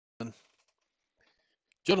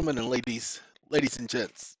Gentlemen and ladies and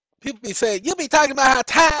gents. People be saying, you be talking about how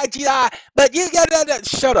tired you are, but you got that.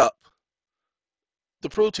 Shut up. To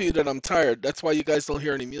prove to you that I'm tired, that's why you guys don't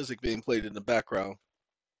hear any music being played in the background.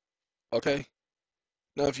 Okay?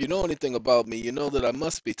 Now, if you know anything about me, you know that I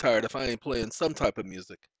must be tired if I ain't playing some type of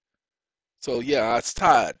music. So, yeah, I was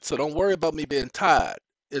tired. So don't worry about me being tired.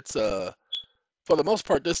 It's, for the most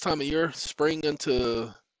part, this time of year, spring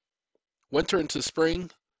into winter into spring,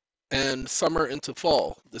 and summer into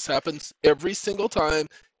fall. This happens every single time.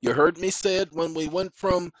 You heard me say it when we went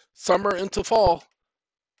from summer into fall.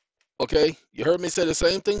 Okay? You heard me say the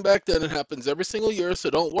same thing back then. It happens every single year, so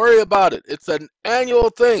don't worry about it. It's an annual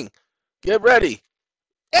thing. Get ready.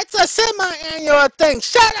 It's a semi annual thing.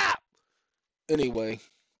 Shut up! Anyway,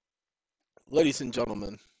 ladies and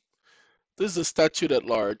gentlemen, this is a statute at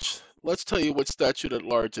large. Let's tell you which statute at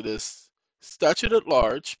large it is. Statute at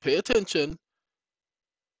large, pay attention.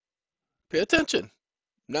 Pay attention.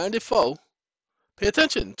 94. Pay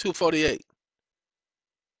attention. 248.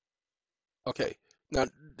 Okay. Now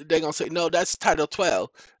they're gonna say, no, that's Title 12.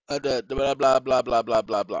 The blah blah blah blah blah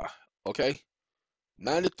blah blah. Okay.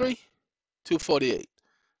 93, 248.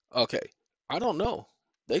 Okay. I don't know.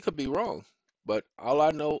 They could be wrong, but all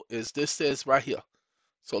I know is this says right here.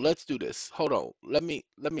 So let's do this. Hold on. Let me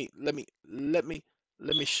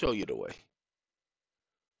show you the way.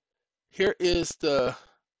 Here is the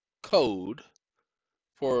code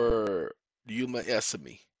for UMA.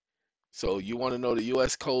 So you want to know the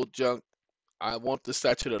U.S. code, junk? I want the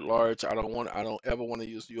statute at large. I don't ever want to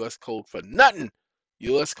use US code for nothing.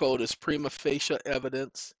 US code is prima facie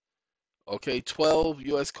evidence. Okay, 12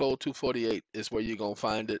 US code 248 is where you're going to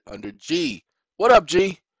find it under G. What up,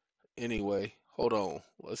 G? Anyway, hold on.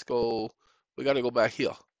 Let's go. We got to go back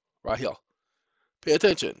here. Right here. Pay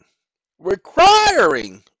attention.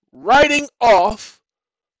 Requiring writing off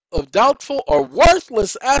of doubtful or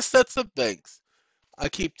worthless assets of banks. I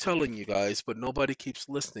keep telling you guys, but nobody keeps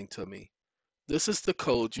listening to me. This is the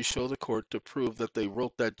code you show the court to prove that they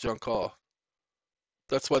wrote that junk off.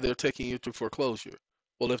 That's why they're taking you to foreclosure.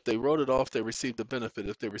 Well, if they wrote it off, they received the benefit.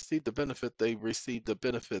 If they received the benefit, they received the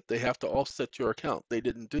benefit. They have to offset your account. They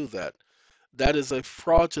didn't do that. That is a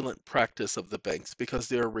fraudulent practice of the banks because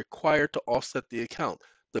they are required to offset the account.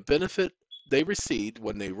 The benefit they received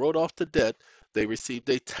when they wrote off the debt, they received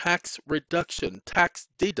a tax reduction, tax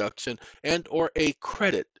deduction, and or a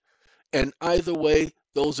credit. And either way,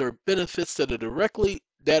 those are benefits that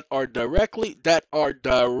are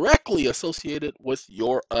directly associated with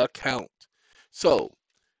your account. So,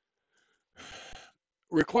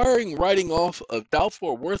 requiring writing off of doubtful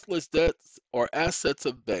or worthless debts or assets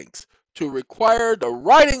of banks. To require the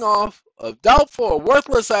writing off of doubtful or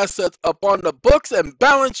worthless assets upon the books and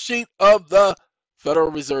balance sheet of the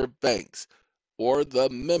Federal Reserve banks or the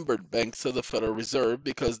membered banks of the Federal Reserve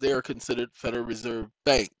because they are considered Federal Reserve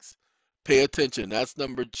banks. Pay attention. That's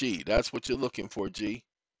number G. That's what you're looking for, G.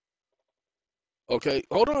 Okay,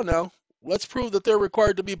 hold on now. Let's prove that they're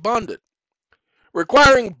required to be bonded.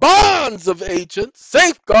 Requiring bonds of agents,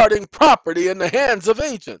 safeguarding property in the hands of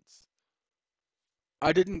agents.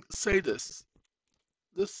 I didn't say this.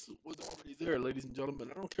 This was already there, ladies and gentlemen.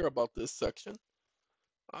 I don't care about this section.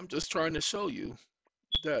 I'm just trying to show you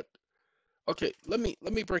that. Okay, let me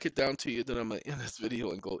break it down to you. Then I'm gonna end this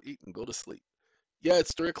video and go eat and go to sleep. Yeah,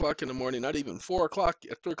 it's 3 o'clock in the morning, not even 4 o'clock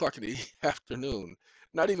at 3 o'clock in the afternoon.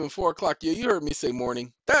 Not even 4 o'clock. Yeah, you heard me say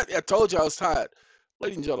morning. That I told you I was tired.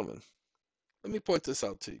 Ladies and gentlemen, let me point this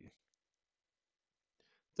out to you.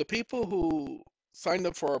 The people who signed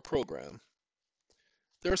up for our program,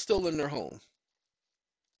 they're still in their home.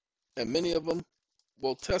 And many of them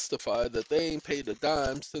will testify that they ain't paid a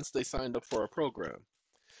dime since they signed up for our program.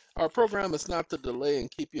 Our program is not to delay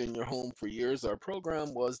and keep you in your home for years. Our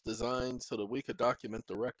program was designed so that we could document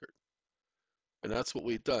the record. And that's what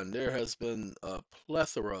we've done. There has been a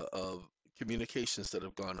plethora of communications that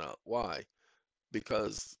have gone out. Why?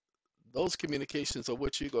 Because those communications of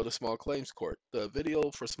which you go to small claims court. The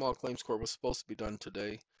video for small claims court was supposed to be done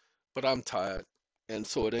today, but I'm tired, and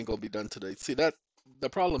so it ain't gonna be done today. See, that the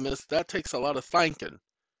problem is that takes a lot of thinking,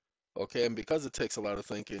 okay? And because it takes a lot of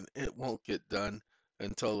thinking, it won't get done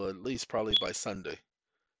until at least probably by Sunday.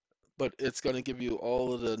 But it's gonna give you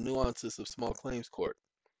all of the nuances of small claims court.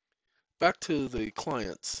 Back to the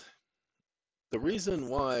clients. The reason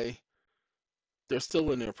why they're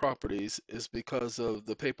still in their properties is because of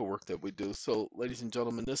the paperwork that we do. So, ladies and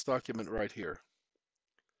gentlemen, this document right here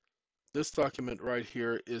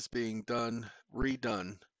is being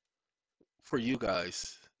redone for you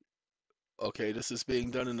guys. Okay, this is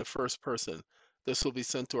being done in the first person. This will be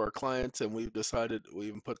sent to our clients, and we've decided we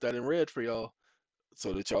even put that in red for y'all.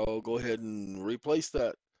 so that y'all go ahead and replace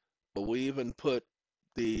that. But we even put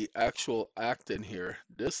the actual act in here.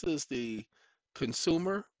 This is the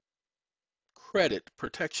Consumer Credit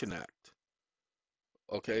Protection Act.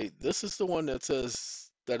 Okay, this is the one that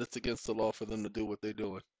says that it's against the law for them to do what they're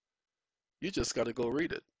doing. You just got to go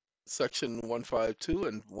read it. Section 152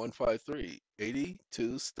 and 153,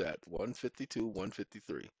 82 stat 152,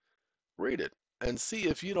 153. Read it and see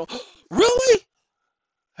if you don't really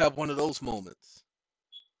have one of those moments.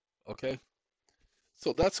 Okay?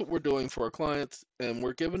 So that's what we're doing for our clients, and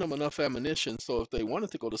we're giving them enough ammunition so if they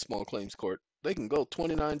wanted to go to small claims court, they can go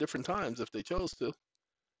 29 different times if they chose to,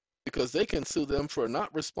 because they can sue them for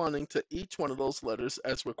not responding to each one of those letters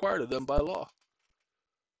as required of them by law.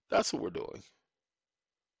 That's what we're doing.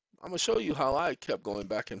 I'm going to show you how I kept going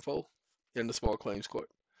back and forth in the small claims court.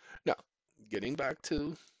 Now, getting back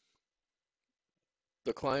to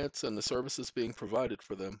the clients and the services being provided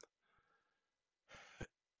for them,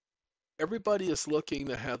 everybody is looking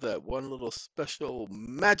to have that one little special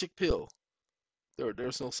magic pill.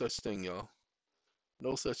 There's no such thing, y'all.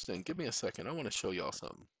 No such thing. Give me a second. I want to show y'all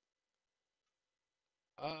something.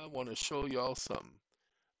 I want to show y'all something.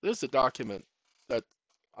 There's a document that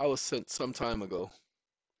I was sent some time ago.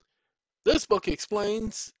 This book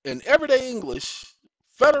explains in everyday English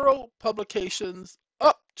federal publications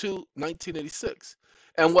up to 1986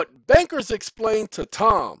 and what bankers explained to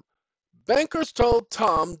Tom. Bankers told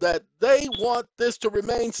Tom that they want this to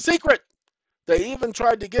remain secret. They even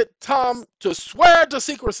tried to get Tom to swear to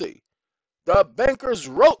secrecy. The bankers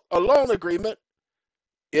wrote a loan agreement.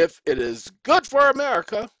 If it is good for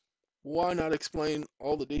America, why not explain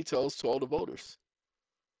all the details to all the voters?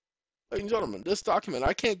 Ladies and gentlemen, this document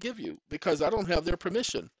I can't give you because I don't have their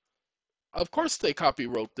permission. Of course they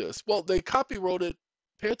copywrote this. Well, they copywrote it.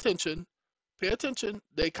 Pay attention. Pay attention.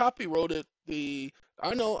 They copywrote it.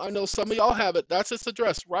 I know some of y'all have it. That's his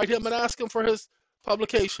address. Write him and ask him for his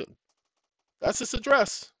publication. That's his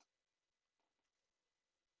address.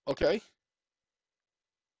 Okay?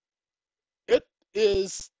 It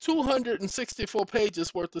is 264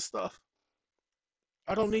 pages worth of stuff.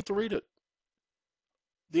 I don't need to read it.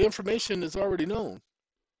 The information is already known.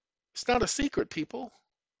 It's not a secret, people.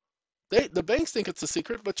 The banks think it's a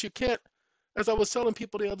secret, but you can't, as I was telling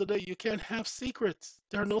people the other day, you can't have secrets.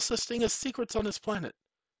 There are no such thing as secrets on this planet.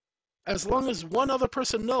 As long as one other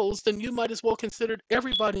person knows, then you might as well consider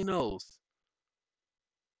everybody knows.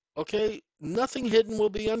 Okay? Nothing hidden will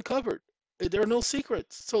be uncovered. There are no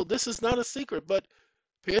secrets. So this is not a secret, but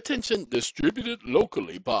pay attention. Distributed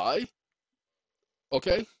locally by,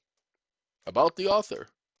 okay? About the author.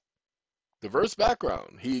 Diverse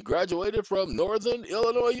background. He graduated from Northern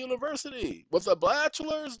Illinois University with a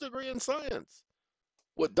bachelor's degree in science,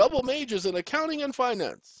 with double majors in accounting and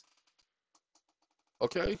finance.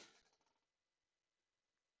 Okay?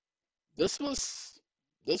 This was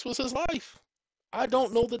his life. I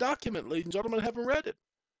don't know the document, ladies and gentlemen. I haven't read it.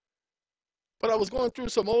 But I was going through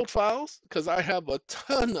some old files because I have a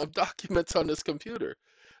ton of documents on this computer.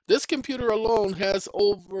 This computer alone has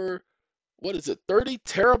over, what is it, 30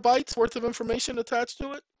 terabytes worth of information attached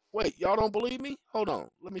to it? Wait, y'all don't believe me? Hold on.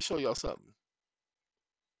 Let me show y'all something.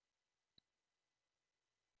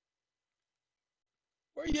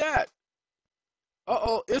 Where you at?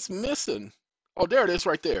 Uh-oh, it's missing. Oh, there it is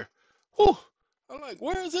right there. Whew. I'm like,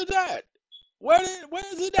 where is it at? Where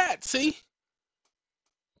is it at? See?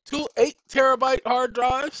 Two 8 terabyte hard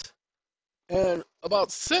drives and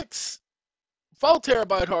about 6 4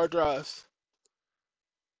 terabyte hard drives.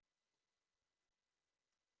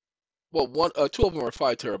 Well, two of them are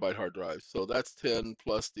 5 terabyte hard drives, so that's 10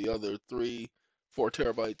 plus the other 3 4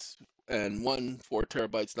 terabytes, and one 4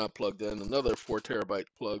 terabytes not plugged in, another 4 terabyte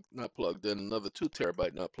plug not plugged in, another 2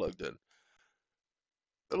 terabyte not plugged in.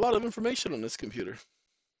 A lot of information on this computer.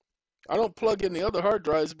 I don't plug in the other hard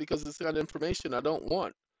drives because it's got information I don't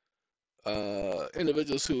want.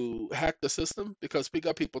 Individuals who hack the system, because we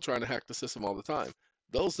got people trying to hack the system all the time.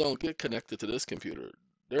 Those don't get connected to this computer.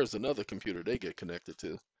 There's another computer they get connected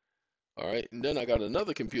to. All right, and then I got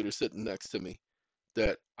another computer sitting next to me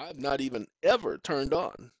that I've not even ever turned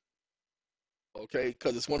on. Okay,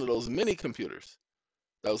 because it's one of those mini computers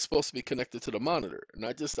that was supposed to be connected to the monitor, and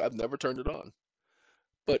I've never turned it on.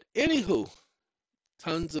 But anywho,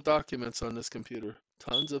 tons of documents on this computer,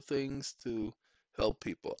 tons of things to help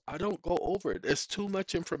people. I don't go over it. It's too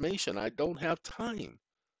much information. I don't have time.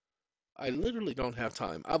 I literally don't have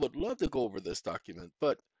time. I would love to go over this document,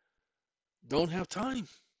 but don't have time.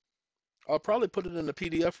 I'll probably put it in a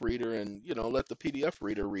PDF reader and, let the PDF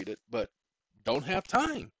reader read it, but don't have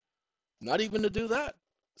time. Not even to do that.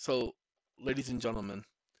 So, ladies and gentlemen,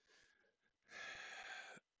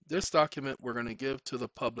 This document we're going to give to the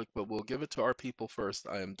public, but we'll give it to our people first.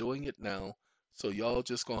 I am doing it now, so y'all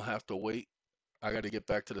just going to have to wait. I got to get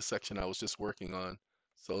back to the section I was just working on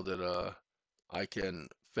so that I can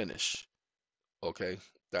finish. Okay,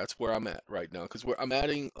 that's where I'm at right now because I'm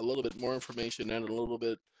adding a little bit more information and a little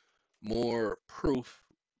bit more proof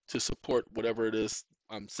to support whatever it is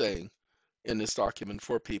I'm saying in this document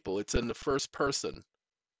for people. It's in the first person.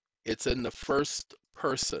 It's in the first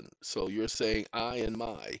person. So you're saying I and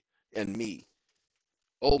my and me.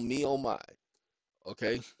 Oh, me, oh, my.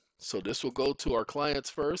 Okay. So this will go to our clients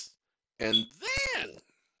first, and then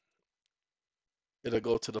it'll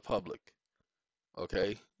go to the public.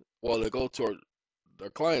 Okay. Well, it'll go to our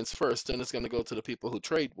clients first, then it's going to go to the people who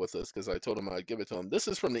trade with us because I told them I'd give it to them. This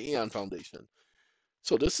is from the EeoN Foundation.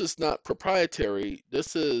 So this is not proprietary.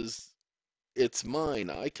 It's mine.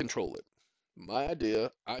 I control it. My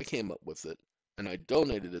idea, I came up with it, and I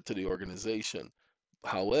donated it to the organization.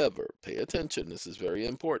 However, pay attention, this is very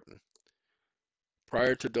important.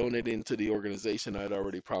 Prior to donating to the organization, I'd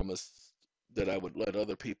already promised that I would let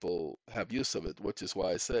other people have use of it, which is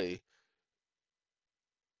why I say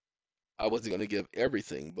I wasn't going to give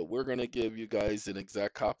everything, but we're going to give you guys an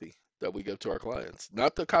exact copy that we give to our clients.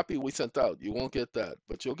 Not the copy we sent out, you won't get that,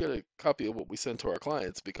 but you'll get a copy of what we send to our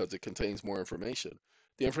clients because it contains more information.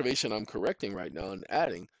 The information I'm correcting right now and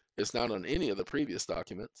adding is not on any of the previous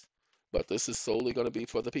documents, but this is solely going to be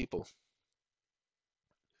for the people.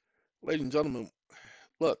 Ladies and gentlemen,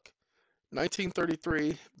 look,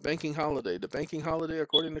 1933 banking holiday. The banking holiday,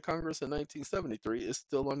 according to Congress in 1973, is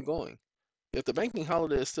still ongoing. If the banking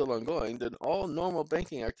holiday is still ongoing, then all normal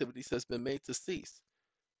banking activities has been made to cease.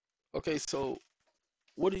 Okay, so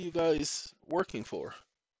what are you guys working for?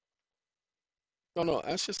 No,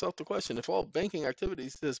 ask yourself the question. If all banking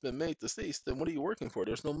activities has been made to cease, then what are you working for?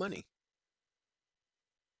 There's no money.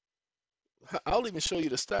 I'll even show you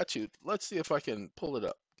the statute. Let's see if I can pull it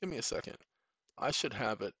up. Give me a second. I should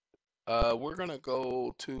have it. We're gonna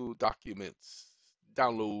go to documents,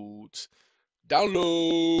 downloads,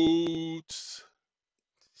 downloads.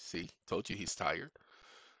 See, told you he's tired.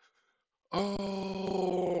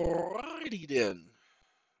 Alrighty then.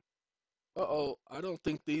 Uh-oh, I don't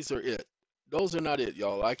think these are it. Those are not it,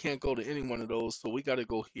 y'all. I can't go to any one of those, so we got to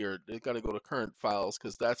go here. They got to go to current files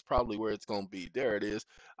because that's probably where it's going to be. There it is.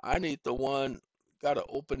 I need the one, got to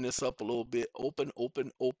open this up a little bit. Open,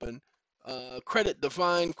 open, open. Credit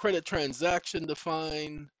define, credit transaction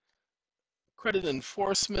define, credit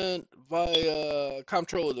enforcement via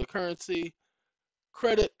comptroller of the currency,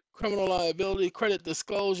 credit criminal liability, credit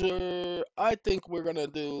disclosure. I think we're going to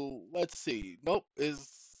do, let's see. Nope,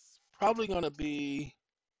 is probably going to be,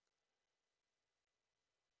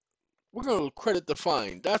 we're going to credit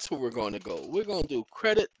define. That's where we're going to go. We're going to do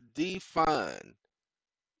credit define.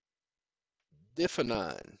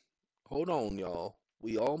 Define. Hold on, y'all.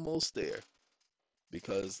 We almost there.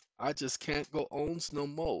 Because I just can't go owns no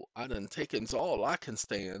more. I done taken's all I can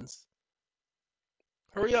stands.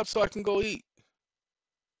 Hurry up so I can go eat.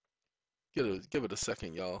 Give it a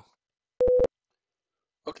second, y'all.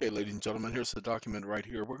 Okay, ladies and gentlemen, here's the document right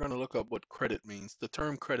here. We're going to look up what credit means. The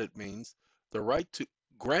term credit means the right to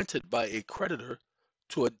granted by a creditor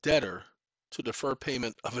to a debtor to defer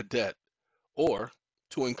payment of a debt, or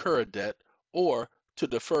to incur a debt, or to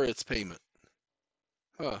defer its payment.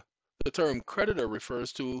 The term creditor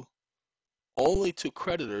refers to only to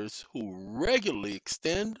creditors who regularly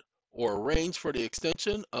extend or arrange for the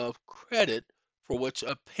extension of credit for which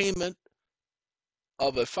a payment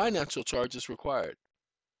of a financial charge is required,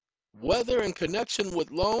 whether in connection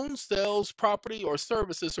with loans, sales, property, or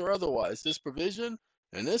services, or otherwise. This provision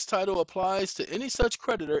and this title applies to any such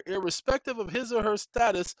creditor, irrespective of his or her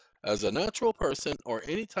status as a natural person or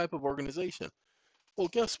any type of organization. Well,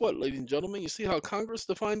 guess what, ladies and gentlemen? You see how Congress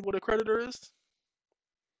defined what a creditor is?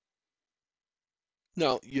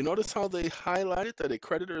 Now, you notice how they highlighted that a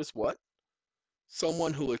creditor is what?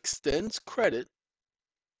 Someone who extends credit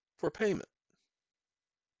for payment.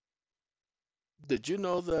 Did you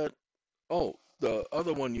know that? Oh, the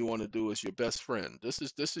other one you want to do is your best friend. This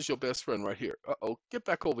is your best friend right here. Uh-oh, get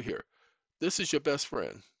back over here. This is your best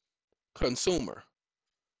friend. Consumer.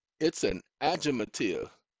 It's an adjumative.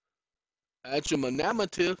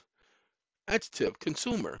 Adjective,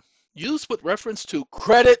 consumer. Used with reference to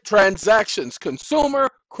credit transactions. Consumer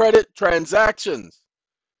credit transactions.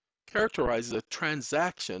 Characterizes a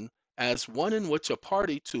transaction as one in which a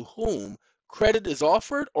party to whom credit is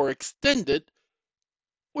offered or extended,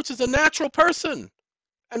 which is a natural person,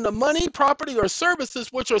 and the money, property, or services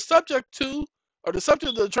which are subject to or the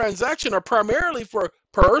subject of the transaction are primarily for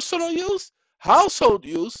personal use, household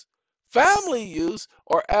use, family use,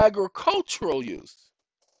 or agricultural use.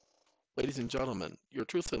 Ladies and gentlemen, your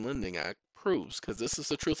Truth in Lending Act proves, because this is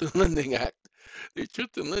the Truth in Lending Act, the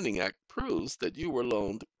Truth in Lending Act proves that you were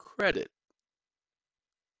loaned credit.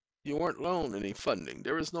 You weren't loaned any funding.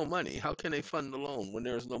 There is no money. How can they fund the loan when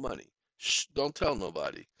there is no money? Shh, don't tell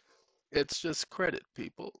nobody. It's just credit,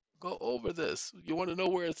 people. Go over this. You want to know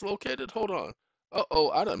where it's located? Hold on. Uh-oh,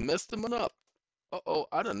 I done messed them up. Uh-oh,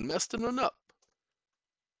 I done messed them up.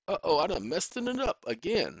 Uh-oh, I done messed it up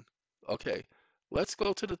again. Okay, let's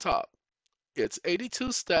go to the top. It's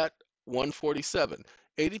 82 stat 147.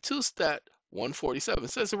 82 stat 147.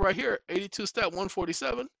 It says it right here, 82 stat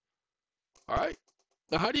 147. All right.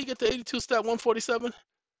 Now, how do you get to 82 stat 147?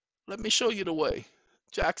 Let me show you the way.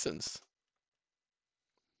 Jackson's.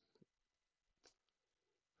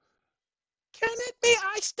 Can it be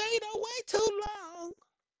I stayed away too long?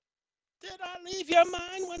 Did I leave your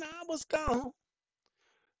mind when I was gone?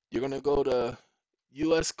 You're going to go to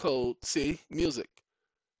US code, see, music,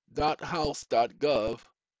 .house.gov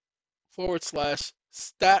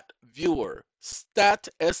 /stat viewer, stat,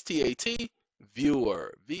 STAT,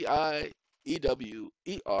 viewer, VIEWER.HTM.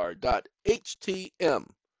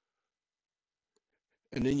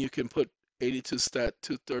 And then you can put 82 stat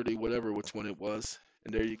 230, whatever, which one it was.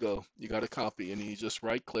 And there you go. You got a copy. And you just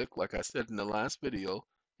right click, like I said in the last video.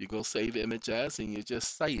 You go save image as, and you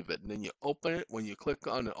just save it. And then you open it. When you click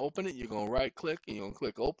on and open it, you're going to right click and you're going to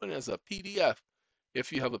click open as a PDF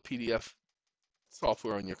if you have a PDF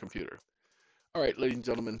software on your computer. All right, ladies and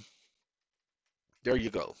gentlemen, there you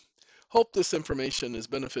go. Hope this information is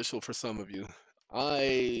beneficial for some of you.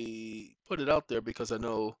 I put it out there because I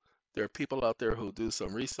know there are people out there who do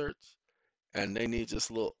some research and they need just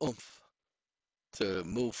a little oomph to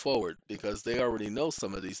move forward because they already know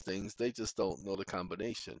some of these things. They just don't know the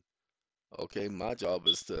combination. Okay, my job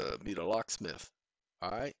is to be the locksmith.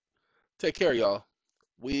 All right, take care, y'all.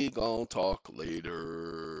 We gonna talk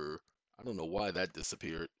later. I don't know why that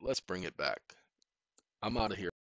disappeared. Let's bring it back. I'm out of here.